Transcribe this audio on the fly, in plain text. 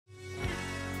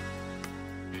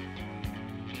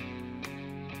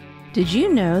Did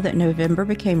you know that November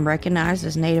became recognized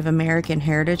as Native American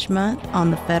Heritage Month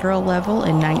on the federal level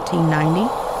in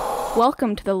 1990?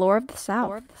 Welcome to the Lore of the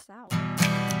South.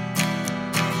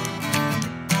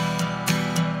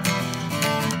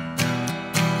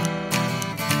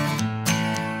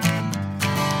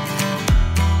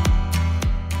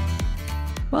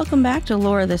 Welcome back to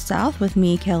Lore of the South with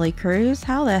me, Kelly Cruz.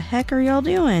 How the heck are y'all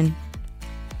doing?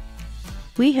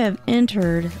 We have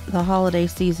entered the holiday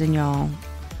season, y'all.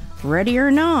 Ready or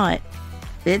not,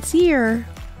 it's here.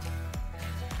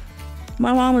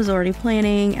 My mom was already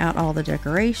planning out all the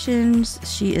decorations.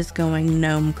 She is going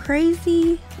gnome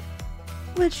crazy,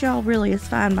 which y'all really is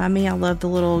fine by me. I love the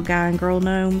little guy and girl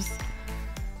gnomes.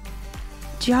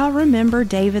 Do y'all remember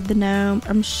David the gnome?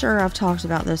 I'm sure I've talked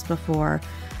about this before,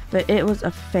 but it was a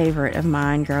favorite of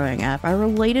mine growing up. I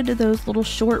related to those little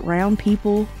short round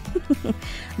people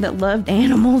that loved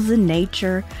animals and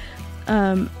nature.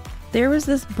 There was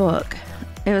this book.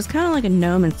 It was kind of like a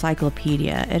gnome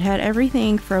encyclopedia. It had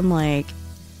everything from like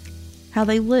how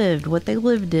they lived, what they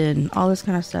lived in, all this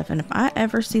kind of stuff. And if I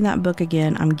ever see that book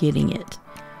again, I'm getting it.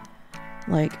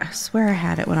 Like, I swear I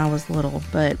had it when I was little,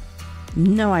 but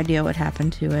no idea what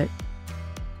happened to it.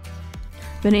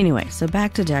 But anyway, so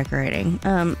back to decorating.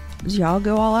 Do y'all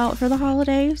go all out for the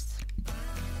holidays?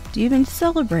 Do you even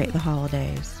celebrate the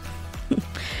holidays?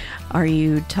 Are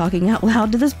you talking out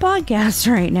loud to this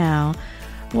podcast right now?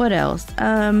 What else?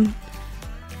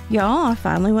 Y'all, I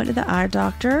finally went to the eye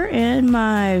doctor and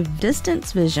my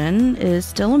distance vision is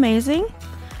still amazing.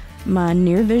 My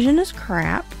near vision is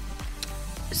crap.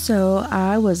 So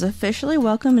I was officially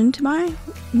welcomed into my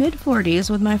mid-40s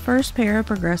with my first pair of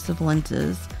progressive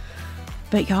lenses.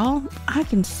 But y'all, I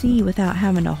can see without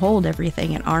having to hold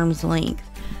everything at arm's length.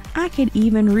 I could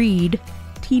even read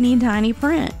teeny tiny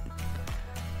print.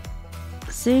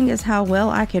 Seeing as how well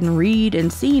I can read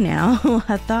and see now,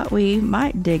 I thought we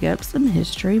might dig up some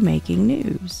history-making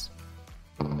news.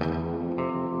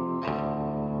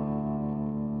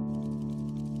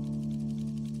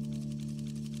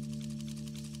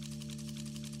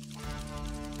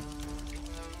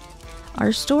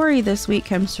 Our story this week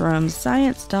comes from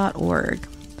Science.org.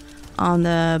 On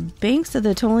the banks of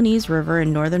the Tolanese River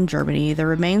in northern Germany, the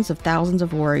remains of thousands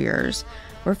of warriors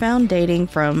were found dating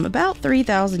from about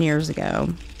 3,000 years ago.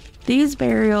 These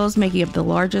burials making up the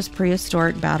largest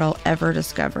prehistoric battle ever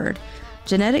discovered.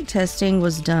 Genetic testing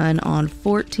was done on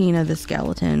 14 of the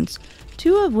skeletons,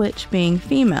 2 of which being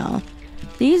female.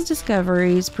 These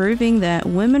discoveries proving that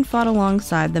women fought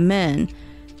alongside the men.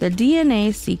 The DNA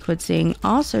sequencing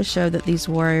also showed that these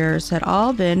warriors had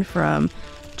all been from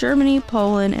Germany,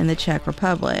 Poland, and the Czech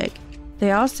Republic.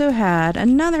 They also had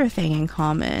another thing in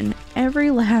common.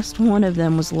 Every last one of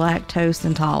them was lactose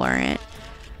intolerant,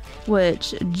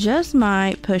 which just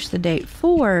might push the date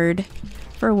forward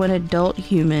for when adult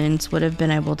humans would have been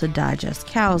able to digest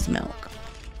cow's milk.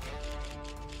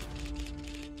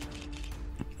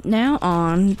 Now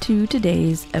on to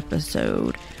today's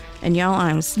episode. And y'all,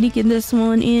 I'm sneaking this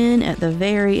one in at the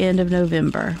very end of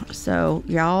November. So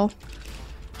y'all,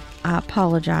 I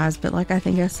apologize, but like I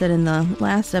think I said in the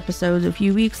last episode a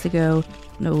few weeks ago,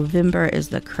 November is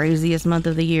the craziest month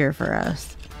of the year for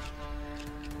us.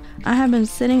 I have been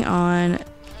sitting on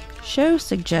show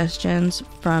suggestions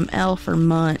from Elle for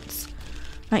months.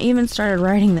 I even started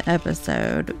writing the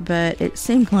episode, but it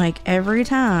seemed like every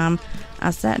time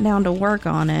I sat down to work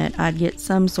on it, I'd get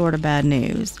some sort of bad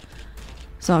news.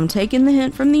 So I'm taking the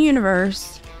hint from the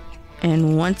universe,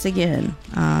 and once again,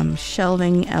 I'm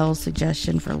shelving Elle's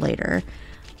suggestion for later.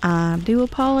 I do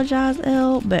apologize,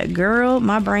 Elle, but girl,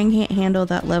 my brain can't handle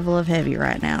that level of heavy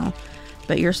right now.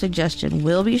 But your suggestion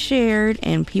will be shared,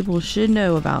 and people should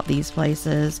know about these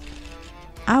places.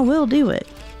 I will do it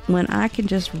when I can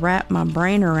just wrap my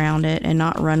brain around it and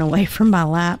not run away from my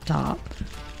laptop.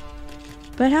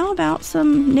 But how about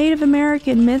some Native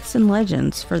American myths and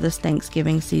legends for this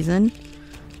Thanksgiving season?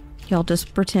 Y'all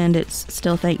just pretend it's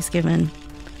still Thanksgiving.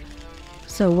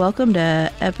 So welcome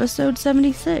to episode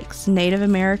 76, Native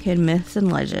American Myths and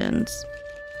Legends.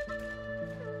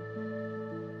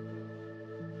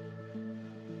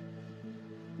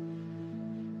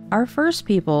 Our first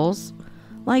peoples,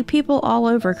 like people all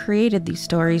over, created these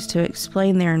stories to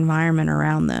explain their environment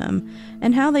around them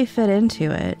and how they fit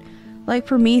into it. Like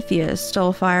Prometheus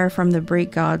stole fire from the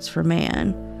Greek gods for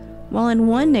man. While in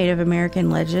one Native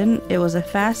American legend, it was a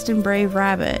fast and brave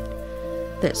rabbit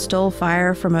that stole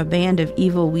fire from a band of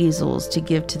evil weasels to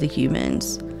give to the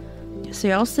humans. So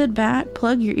y'all sit back,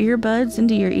 plug your earbuds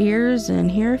into your ears,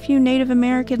 and hear a few Native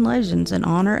American legends in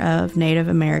honor of Native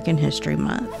American History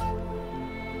Month.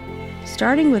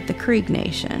 starting with the Creek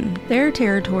Nation. Their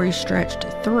territory stretched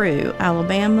through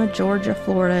Alabama, Georgia,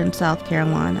 Florida, and South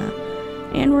Carolina,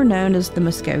 and were known as the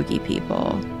Muskogee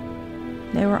people.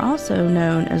 They were also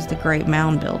known as the Great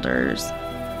Mound Builders.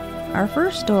 Our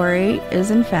first story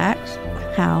is, in fact,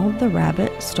 how the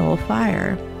rabbit stole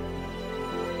fire.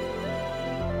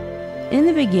 In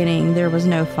the beginning, there was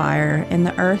no fire, and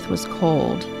the earth was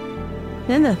cold.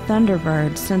 Then the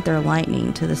thunderbirds sent their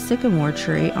lightning to the sycamore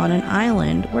tree on an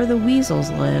island where the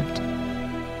weasels lived.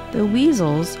 The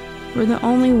weasels were the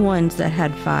only ones that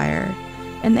had fire,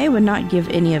 and they would not give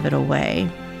any of it away.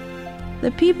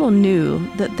 The people knew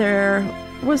that there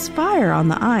was fire on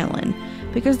the island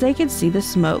because they could see the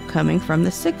smoke coming from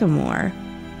the sycamore.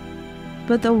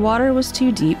 But the water was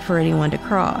too deep for anyone to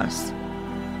cross.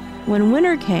 When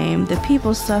winter came, the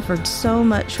people suffered so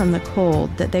much from the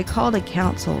cold that they called a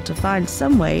council to find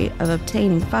some way of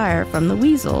obtaining fire from the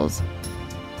weasels.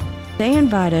 They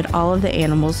invited all of the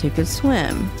animals who could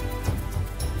swim.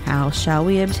 "How shall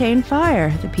we obtain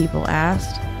fire?" the people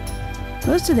asked.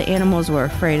 Most of the animals were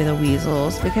afraid of the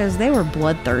weasels because they were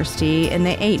bloodthirsty and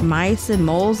they ate mice and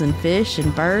moles and fish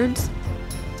and birds.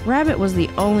 Rabbit was the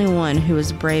only one who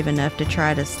was brave enough to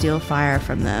try to steal fire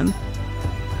from them.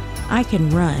 "I can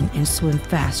run and swim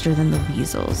faster than the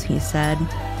weasels," he said.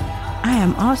 "I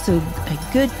am also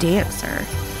a good dancer."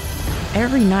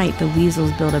 Every night the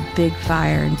weasels build a big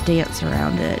fire and dance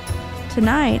around it.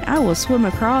 "Tonight I will swim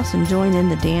across and join in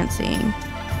the dancing,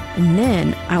 and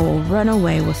then I will run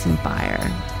away with some fire."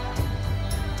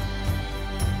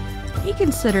 He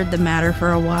considered the matter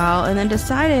for a while and then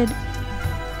decided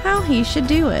how he should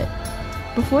do it.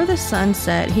 Before the sun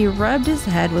set, he rubbed his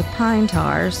head with pine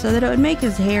tar so that it would make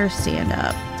his hair stand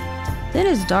up. Then,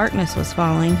 as darkness was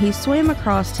falling, he swam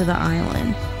across to the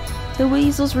island. The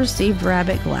weasels received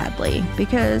Rabbit gladly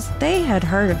because they had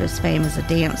heard of his fame as a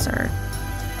dancer.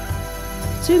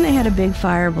 Soon they had a big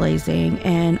fire blazing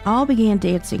and all began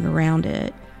dancing around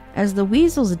it. As the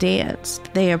weasels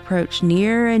danced, they approached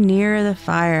nearer and nearer the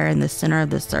fire in the center of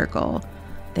the circle.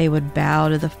 They would bow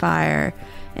to the fire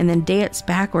and then dance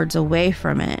backwards away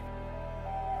from it.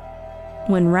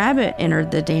 When Rabbit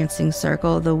entered the dancing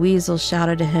circle, the weasels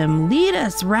shouted to him, "Lead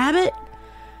us, Rabbit!"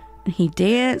 And he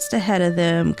danced ahead of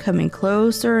them, coming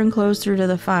closer and closer to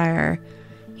the fire.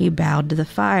 He bowed to the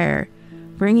fire,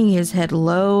 bringing his head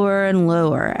lower and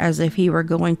lower as if he were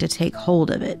going to take hold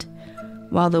of it.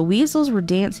 While the weasels were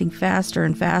dancing faster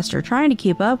and faster, trying to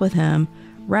keep up with him,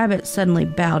 Rabbit suddenly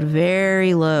bowed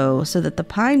very low so that the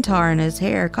pine tar in his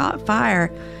hair caught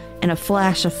fire in a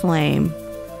flash of flame.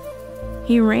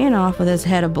 He ran off with his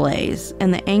head ablaze,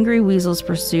 and the angry weasels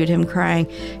pursued him, crying,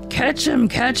 "Catch him!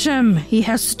 Catch him! He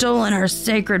has stolen our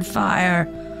sacred fire!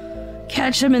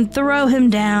 Catch him and throw him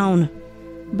down!"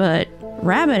 But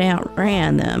Rabbit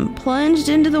outran them, plunged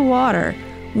into the water,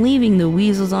 leaving the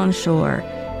weasels on shore.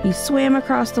 He swam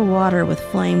across the water with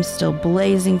flames still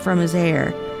blazing from his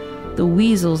hair. The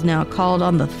weasels now called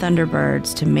on the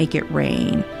thunderbirds to make it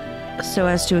rain, so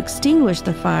as to extinguish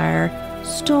the fire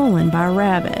stolen by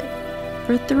Rabbit.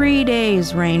 For 3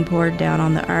 days rain poured down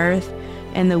on the earth,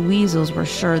 and the weasels were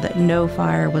sure that no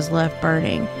fire was left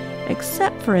burning,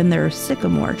 except for in their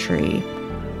sycamore tree.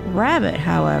 Rabbit,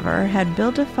 however, had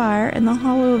built a fire in the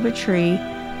hollow of a tree,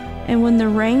 and when the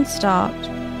rain stopped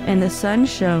and the sun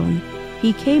shone,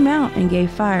 he came out and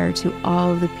gave fire to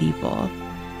all of the people.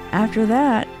 After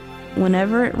that,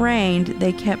 whenever it rained,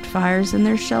 they kept fires in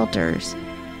their shelters,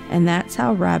 and that's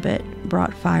how Rabbit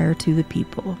brought fire to the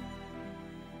people.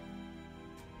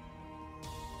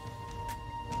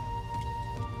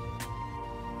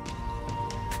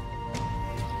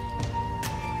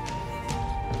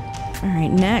 All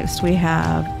right, next we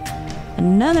have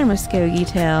another Muskogee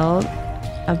tale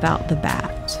about the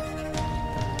bat.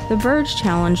 The birds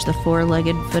challenged the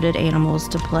four-legged footed animals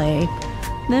to play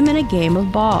them in a game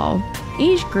of ball.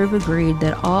 Each group agreed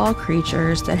that all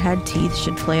creatures that had teeth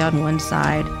should play on one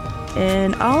side,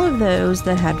 and all of those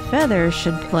that had feathers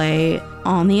should play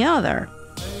on the other.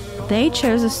 They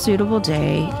chose a suitable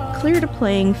day, cleared a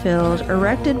playing field,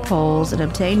 erected poles, and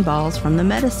obtained balls from the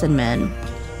medicine men.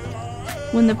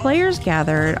 When the players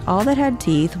gathered, all that had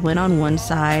teeth went on one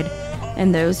side,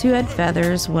 and those who had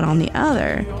feathers went on the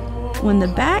other. When the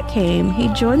bat came, he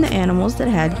joined the animals that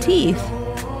had teeth.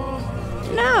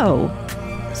 "No,"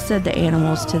 said the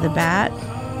animals to the bat.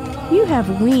 "You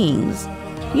have wings.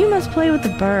 You must play with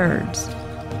the birds."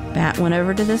 Bat went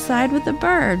over to the side with the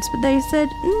birds, but they said,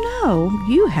 "No,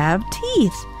 you have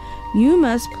teeth. You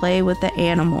must play with the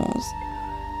animals."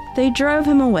 They drove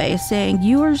him away, saying,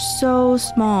 "You are so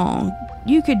small.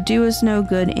 You could do us no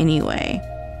good anyway."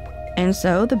 And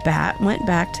so the bat went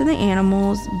back to the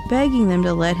animals, begging them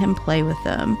to let him play with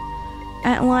them.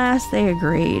 At last they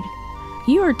agreed.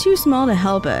 "You are too small to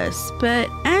help us, but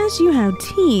as you have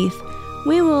teeth,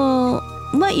 we will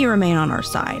let you remain on our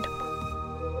side."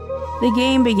 The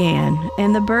game began,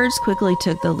 and the birds quickly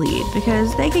took the lead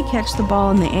because they could catch the ball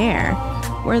in the air,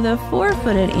 where the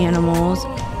four-footed animals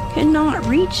could not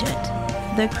reach it.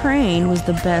 The crane was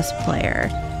the best player,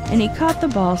 and he caught the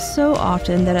ball so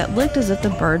often that it looked as if the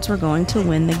birds were going to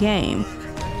win the game.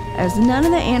 As none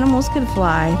of the animals could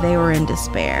fly, they were in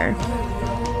despair.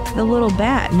 The little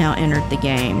bat now entered the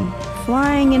game,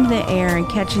 flying into the air and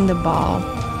catching the ball,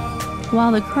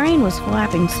 while the crane was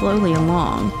flapping slowly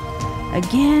along.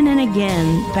 Again and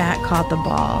again, Bat caught the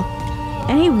ball,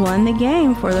 and he won the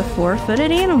game for the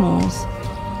four-footed animals.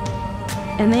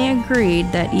 And they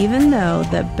agreed that even though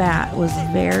the bat was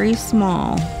very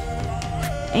small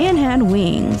and had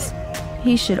wings,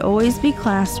 he should always be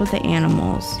classed with the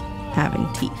animals having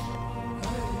teeth.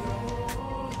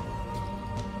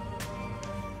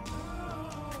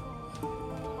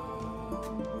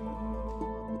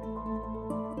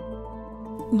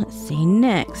 Let's see,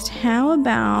 next, how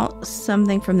about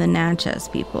something from the Natchez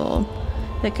people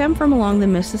that come from along the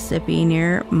Mississippi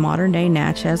near modern-day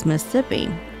Natchez, Mississippi.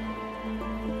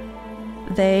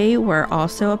 They were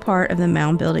also a part of the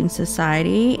Mound Building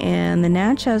Society, and the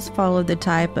Natchez followed the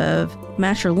type of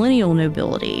matrilineal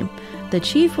nobility. The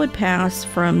chief would pass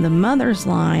from the mother's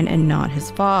line and not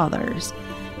his father's.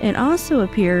 It also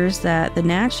appears that the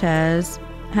Natchez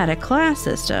had a class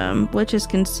system, which is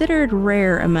considered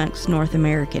rare amongst North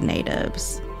American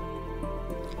natives.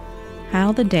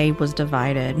 How the day was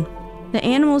divided. The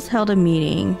animals held a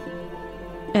meeting,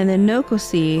 and the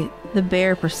Nokosi, the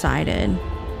bear, presided.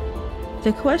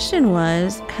 The question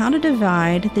was how to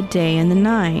divide the day and the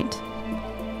night.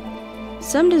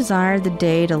 Some desired the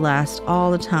day to last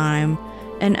all the time,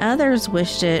 and others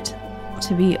wished it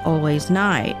to be always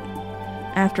night.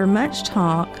 After much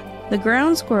talk, the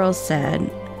ground squirrel said,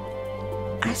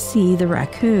 "I see the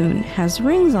raccoon has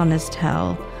rings on his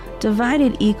tail,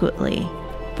 divided equally.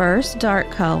 First dark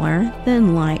color,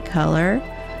 then light color.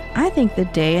 I think the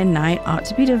day and night ought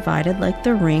to be divided like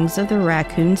the rings of the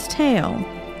raccoon's tail."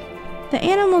 The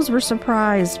animals were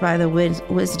surprised by the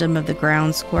wisdom of the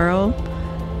ground squirrel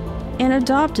and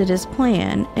adopted his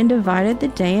plan and divided the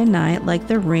day and night like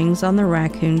the rings on the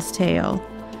raccoon's tail,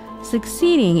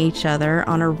 succeeding each other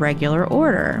on a regular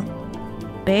order.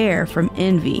 Bear, from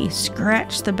envy,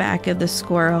 scratched the back of the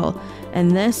squirrel,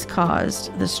 and this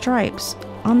caused the stripes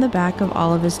on the back of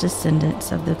all of his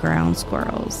descendants of the ground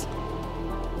squirrels.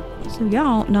 So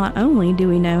y'all, not only do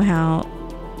we know how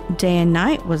day and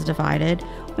night was divided,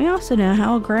 we also know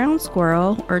how a ground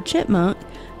squirrel or chipmunk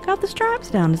got the stripes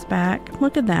down his back.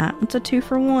 Look at that. It's a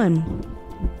 2-for-1.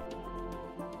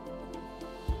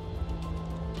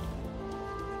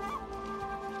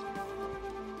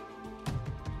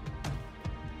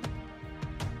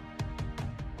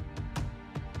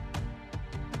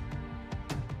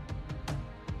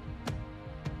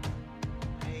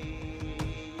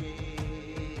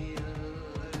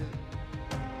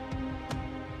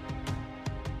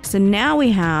 So now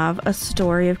we have a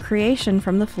story of creation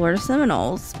from the Florida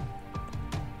Seminoles.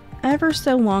 Ever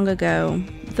so long ago,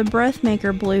 the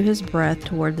breathmaker blew his breath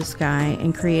toward the sky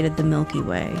and created the Milky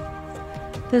Way.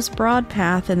 This broad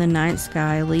path in the night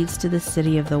sky leads to the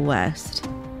city of the West.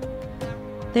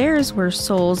 There is where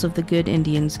souls of the good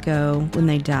Indians go when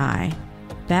they die.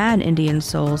 Bad Indian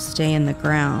souls stay in the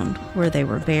ground where they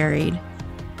were buried.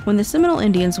 When the Seminole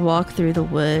Indians walk through the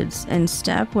woods and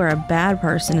step where a bad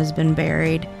person has been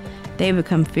buried, they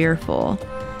become fearful.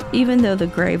 Even though the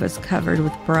grave is covered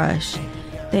with brush,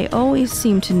 they always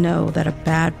seem to know that a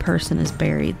bad person is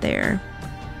buried there.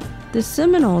 The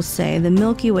Seminoles say the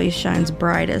Milky Way shines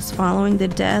brightest following the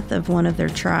death of one of their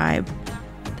tribe.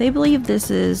 They believe this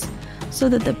is so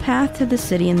that the path to the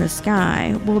city in the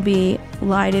sky will be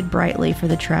lighted brightly for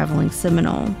the traveling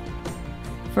Seminole.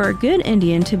 For a good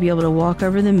Indian to be able to walk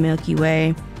over the Milky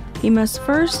Way, he must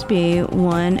first be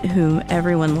one whom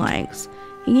everyone likes.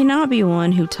 He cannot be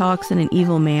one who talks in an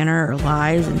evil manner or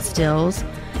lies and steals.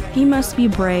 He must be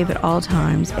brave at all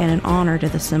times and an honor to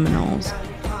the Seminoles.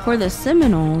 For the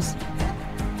Seminoles,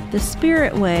 the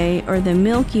Spirit Way or the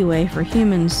Milky Way for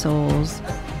human souls.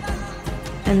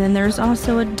 And then there's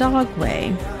also a Dog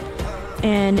Way.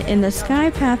 And in the sky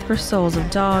path for souls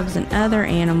of dogs and other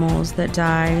animals that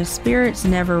die, spirits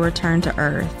never return to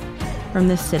earth from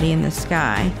the city in the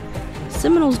sky.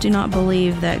 Seminoles do not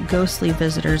believe that ghostly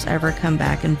visitors ever come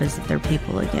back and visit their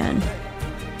people again.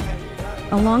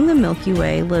 Along the Milky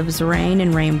Way lives rain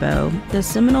and rainbow. The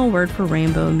Seminole word for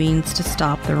rainbow means to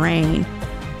stop the rain.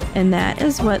 and that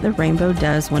is what the rainbow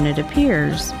does when it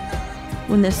appears.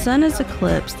 When the sun is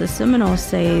eclipsed, the Seminoles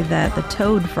say that the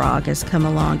toad frog has come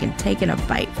along and taken a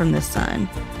bite from the sun.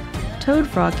 Toad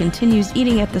frog continues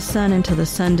eating at the sun until the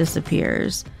sun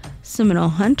disappears. Seminole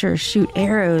hunters shoot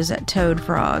arrows at toad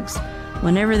frogs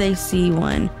whenever they see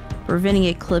one, preventing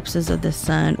eclipses of the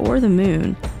sun or the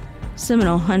moon.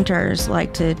 Seminole hunters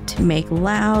like to make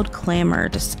loud clamor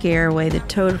to scare away the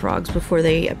toad frogs before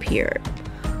they appear.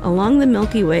 Along the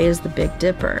Milky Way is the Big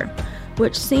Dipper,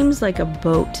 which seems like a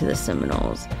boat to the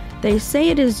Seminoles. They say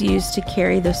it is used to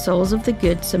carry the souls of the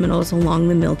good Seminoles along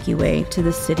the Milky Way to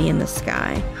the city in the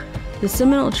sky. The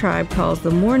Seminole tribe calls the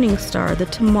morning star the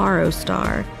tomorrow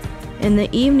star, and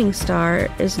the evening star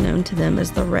is known to them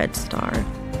as the red star.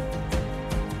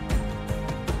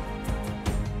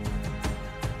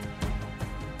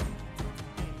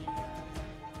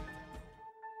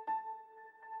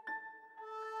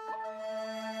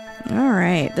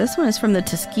 Alright, this one is from the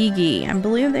Tuskegee. I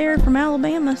believe they're from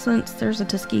Alabama since there's a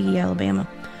Tuskegee, Alabama.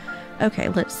 Okay,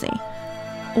 let's see.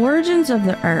 Origins of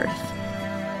the Earth.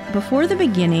 Before the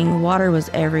beginning, water was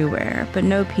everywhere, but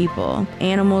no people,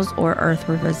 animals, or earth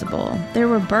were visible. There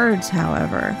were birds,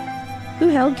 however, who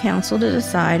held council to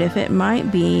decide if it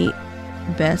might be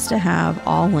best to have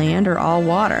all land or all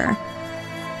water.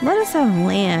 "Let us have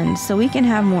land so we can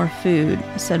have more food,"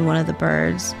 said one of the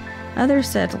birds. Others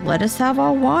said, "Let us have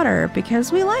all water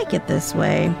because we like it this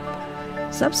way."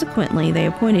 Subsequently, they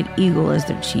appointed Eagle as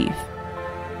their chief,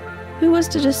 who was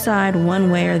to decide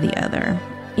one way or the other.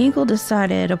 Eagle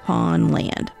decided upon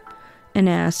land and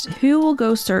asked, "Who will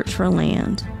go search for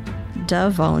land?"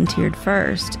 Dove volunteered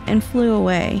first and flew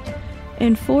away.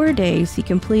 In 4 days, he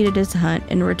completed his hunt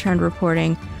and returned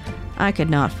reporting, "I could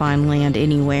not find land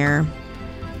anywhere."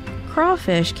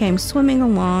 Crawfish came swimming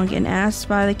along and asked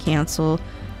by the council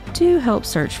to help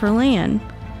search for land.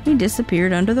 He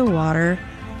disappeared under the water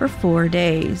for 4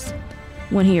 days.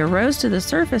 When he arose to the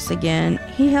surface again,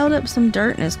 he held up some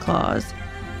dirt in his claws.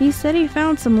 He said he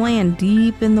found some land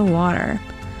deep in the water.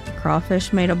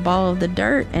 Crawfish made a ball of the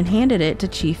dirt and handed it to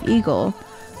Chief Eagle,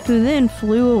 who then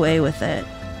flew away with it.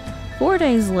 4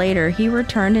 days later, he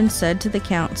returned and said to the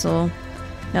council,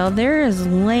 "Now there is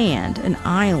land, an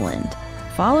island.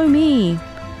 Follow me."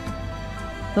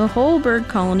 The whole bird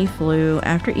colony flew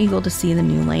after Eagle to see the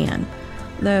new land.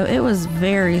 Though it was a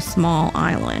very small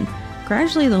island,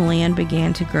 gradually the land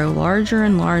began to grow larger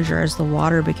and larger as the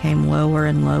water became lower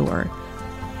and lower.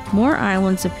 More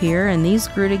islands appear, and these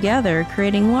grew together,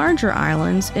 creating larger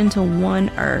islands into one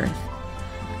earth.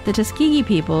 The Tuskegee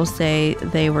people say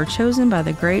they were chosen by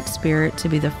the Great Spirit to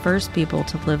be the first people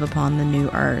to live upon the new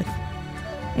earth.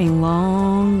 A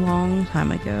long, long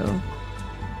time ago.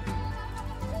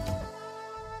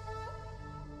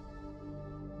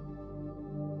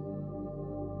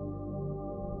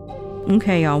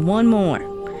 Okay, y'all, one more.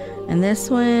 And this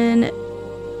one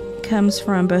comes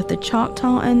from both the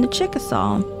Choctaw and the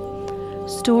Chickasaw.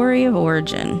 Story of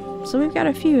origin. So we've got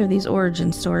a few of these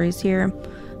origin stories here.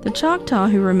 The Choctaw,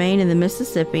 who remain in the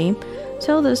Mississippi,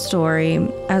 tell this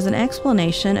story as an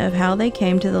explanation of how they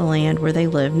came to the land where they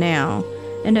live now,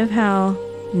 and of how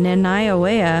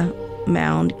Nenaiawea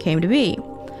Mound came to be.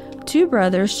 Two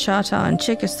brothers, Choctaw and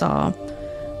Chickasaw,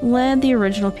 led the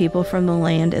original people from the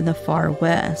land in the far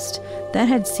west that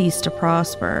had ceased to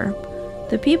prosper.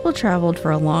 The people traveled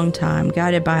for a long time,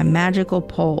 guided by a magical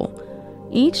pole.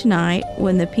 Each night,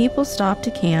 when the people stopped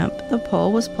to camp, the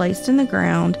pole was placed in the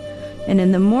ground, and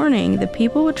in the morning, the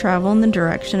people would travel in the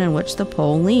direction in which the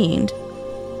pole leaned.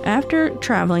 After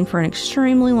traveling for an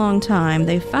extremely long time,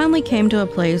 they finally came to a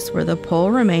place where the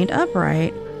pole remained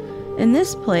upright. In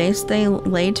this place, they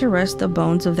laid to rest the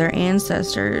bones of their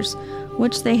ancestors,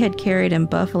 which they had carried in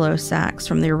buffalo sacks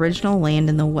from the original land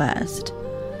in the west.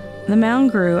 The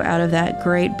mound grew out of that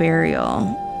great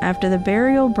burial. After the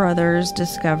burial brothers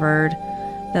discovered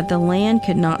that the land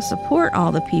could not support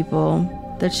all the people,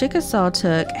 the Chickasaw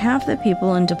took half the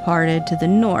people and departed to the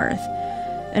north,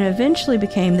 and eventually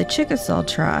became the Chickasaw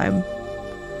tribe.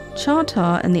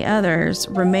 Choctaw and the others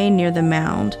remained near the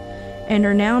mound, and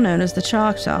are now known as the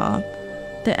Choctaw.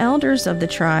 The elders of the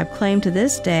tribe claim to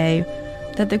this day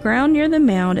that the ground near the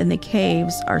mound and the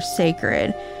caves are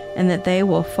sacred, and that they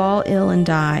will fall ill and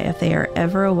die if they are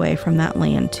ever away from that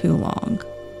land too long.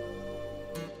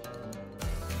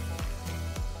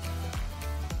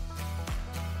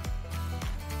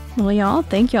 Well, y'all,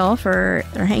 thank y'all for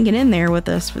hanging in there with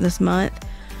us for this month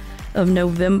of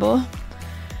November.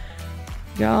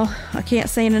 Y'all, I can't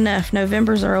say it enough.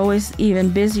 Novembers are always even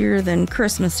busier than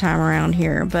Christmas time around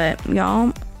here. But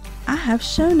y'all, I have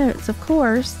show notes, of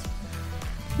course.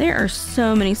 There are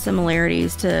so many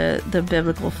similarities to the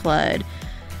biblical flood.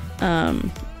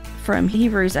 from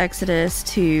Hebrews, Exodus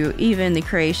to even the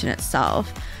creation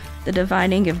itself, the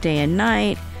dividing of day and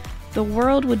night. The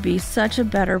world would be such a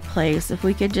better place if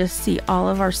we could just see all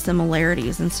of our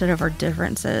similarities instead of our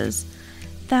differences.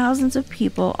 Thousands of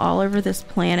people all over this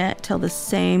planet tell the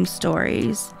same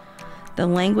stories. The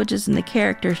languages and the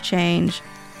characters change,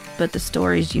 but the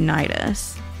stories unite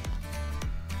us.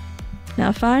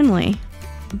 Now finally,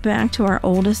 back to our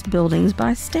oldest buildings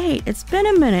by state. It's been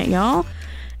a minute, y'all,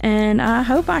 and I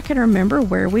hope I can remember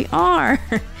where we are.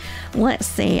 Let's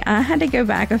see, I had to go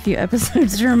back a few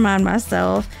episodes to remind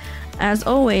myself. As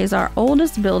always, our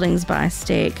oldest buildings by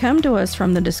state come to us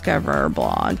from the Discoverer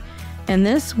blog. And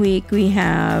this week we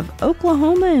have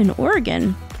Oklahoma and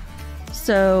Oregon.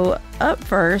 So up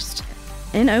first,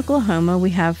 in Oklahoma, we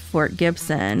have Fort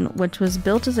Gibson, which was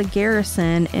built as a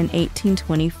garrison in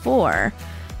 1824.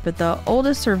 But the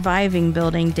oldest surviving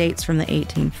building dates from the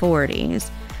 1840s.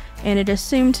 And it is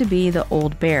assumed to be the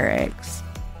old barracks.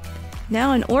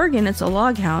 Now in Oregon, it's a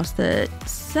log house that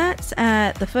sits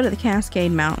at the foot of the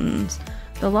Cascade Mountains.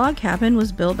 The log cabin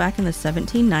was built back in the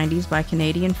 1790s by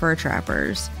Canadian fur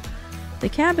trappers. The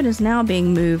cabin is now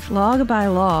being moved log by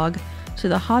log to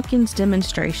the Hopkins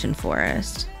Demonstration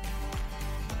Forest.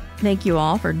 Thank you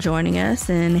all for joining us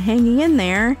and hanging in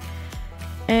there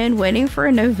and waiting for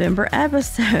a November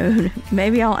episode.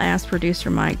 Maybe I'll ask producer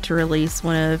Mike to release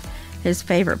one of his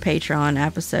favorite Patreon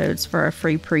episodes for a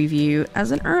free preview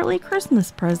as an early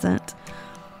Christmas present.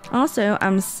 Also,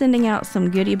 I'm sending out some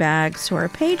goodie bags to our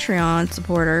Patreon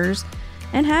supporters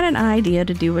and had an idea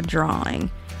to do a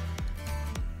drawing.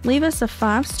 Leave us a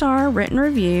 5-star written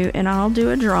review and I'll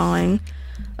do a drawing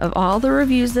of all the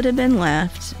reviews that have been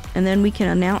left, and then we can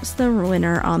announce the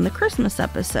winner on the Christmas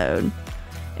episode.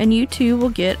 And you too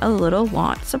will get a little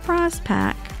lot surprise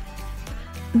pack.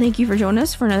 Thank you for joining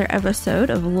us for another episode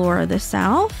of Lore of the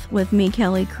South with me,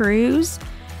 Kelly Cruz.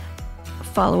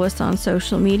 Follow us on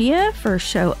social media for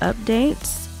show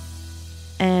updates.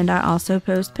 And I also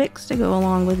post pics to go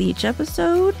along with each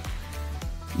episode.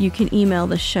 You can email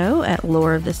the show at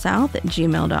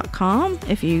loreofthesouth@gmail.com.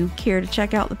 If you care to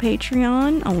check out the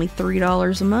Patreon, only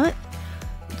 $3 a month.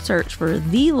 Search for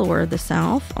The Lore of the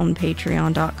South on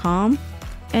patreon.com.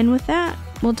 And with that,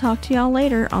 we'll talk to y'all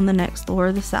later on the next Lore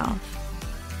of the South.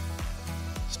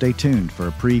 Stay tuned for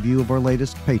a preview of our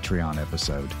latest Patreon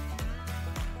episode.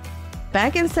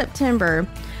 Back in September,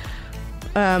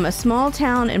 a small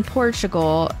town in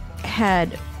Portugal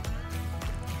had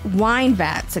wine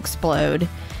vats explode,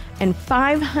 and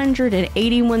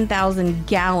 581,000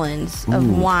 gallons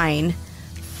of wine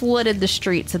flooded the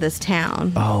streets of this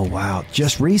town. Oh, wow.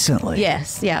 Just recently?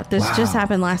 Yes. Yeah. This just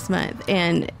happened last month.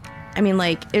 And I mean,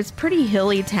 like, it's pretty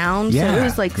hilly town. Yeah, so it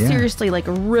was like seriously like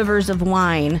rivers of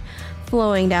wine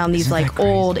flowing down these like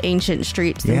old ancient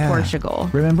streets in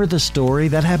Portugal. Remember the story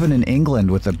that happened in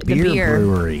England with the beer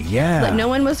brewery? Yeah. Like, no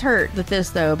one was hurt with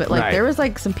this though, but like there was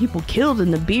like some people killed in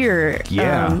the beer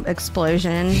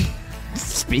explosion.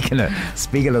 Speaking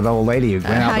of the old lady who went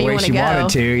out the way she wanted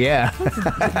to,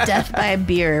 death by a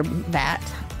beer vat.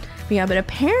 Yeah, but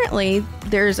apparently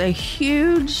there's a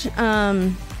huge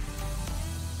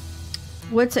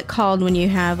what's it called when you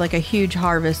have like a huge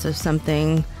harvest of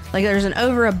something? Like there's an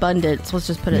overabundance, let's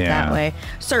just put it that way.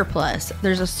 Surplus.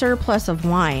 There's a surplus of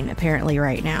wine apparently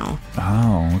right now.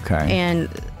 Oh, okay. And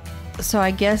so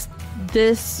I guess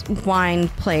this wine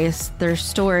place, their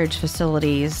storage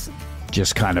facilities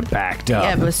just kind of backed up.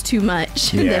 Yeah, it was too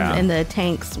much. And the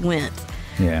tanks went.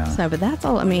 Yeah. So, but that's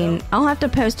all. I mean, I'll have to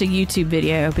post a YouTube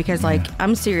video because like,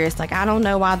 I'm serious. Like, I don't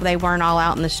know why they weren't all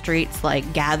out in the streets,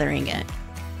 like gathering it.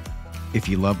 If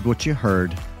you loved what you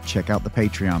heard, check out the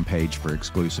Patreon page for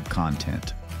exclusive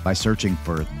content by searching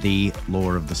for The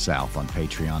Lore of the South on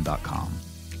patreon.com.